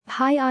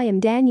Hi, I am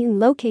Daniel,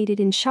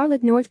 located in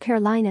Charlotte, North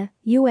Carolina,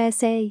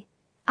 USA.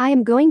 I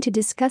am going to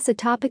discuss a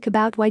topic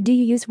about why do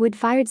you use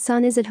wood-fired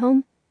saunas at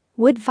home?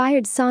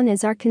 Wood-fired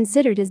saunas are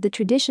considered as the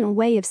traditional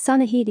way of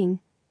sauna heating.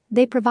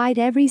 They provide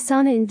every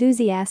sauna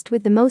enthusiast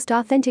with the most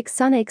authentic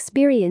sauna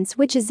experience,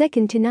 which is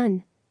second to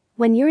none.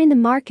 When you're in the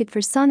market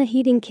for sauna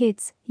heating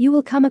kits, you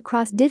will come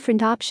across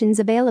different options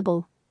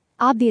available.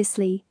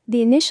 Obviously,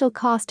 the initial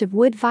cost of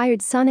wood-fired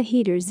sauna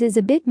heaters is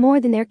a bit more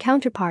than their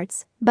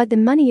counterparts, but the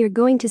money you're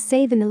going to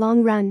save in the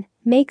long run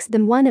makes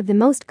them one of the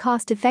most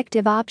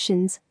cost-effective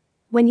options.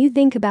 When you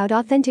think about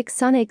authentic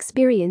sauna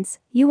experience,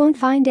 you won't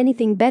find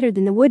anything better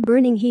than the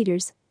wood-burning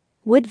heaters.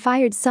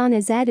 Wood-fired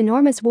saunas add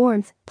enormous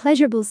warmth,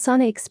 pleasurable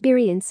sauna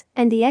experience,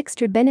 and the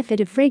extra benefit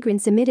of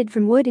fragrance emitted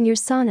from wood in your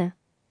sauna.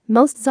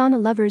 Most sauna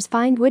lovers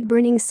find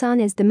wood-burning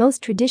saunas the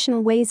most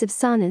traditional ways of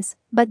saunas,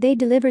 but they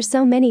deliver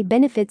so many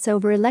benefits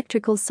over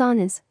electrical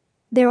saunas.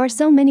 There are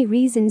so many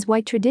reasons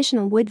why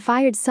traditional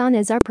wood-fired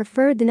saunas are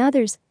preferred than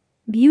others.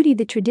 Beauty: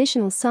 the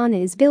traditional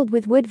sauna is built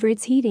with wood for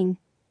its heating.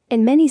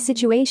 In many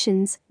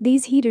situations,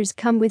 these heaters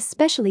come with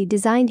specially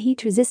designed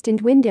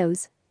heat-resistant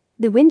windows.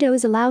 The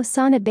windows allow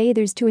sauna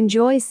bathers to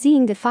enjoy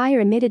seeing the fire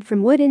emitted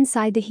from wood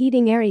inside the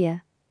heating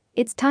area.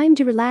 It's time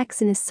to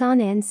relax in a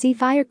sauna and see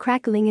fire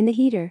crackling in the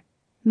heater.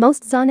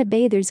 Most sauna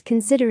bathers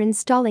consider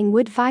installing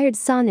wood-fired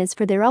saunas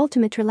for their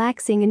ultimate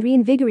relaxing and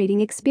reinvigorating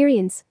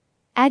experience.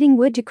 Adding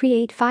wood to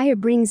create fire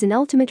brings an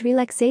ultimate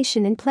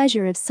relaxation and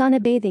pleasure of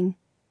sauna bathing.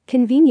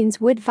 Convenience: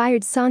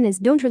 wood-fired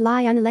saunas don't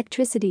rely on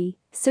electricity,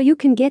 so you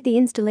can get the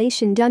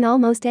installation done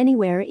almost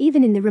anywhere,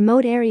 even in the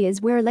remote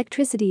areas where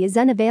electricity is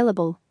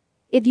unavailable.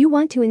 If you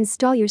want to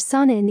install your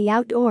sauna in the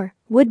outdoor,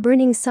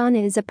 wood-burning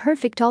sauna is a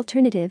perfect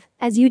alternative,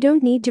 as you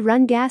don't need to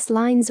run gas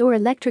lines or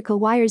electrical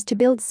wires to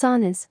build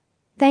saunas.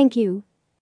 Thank you.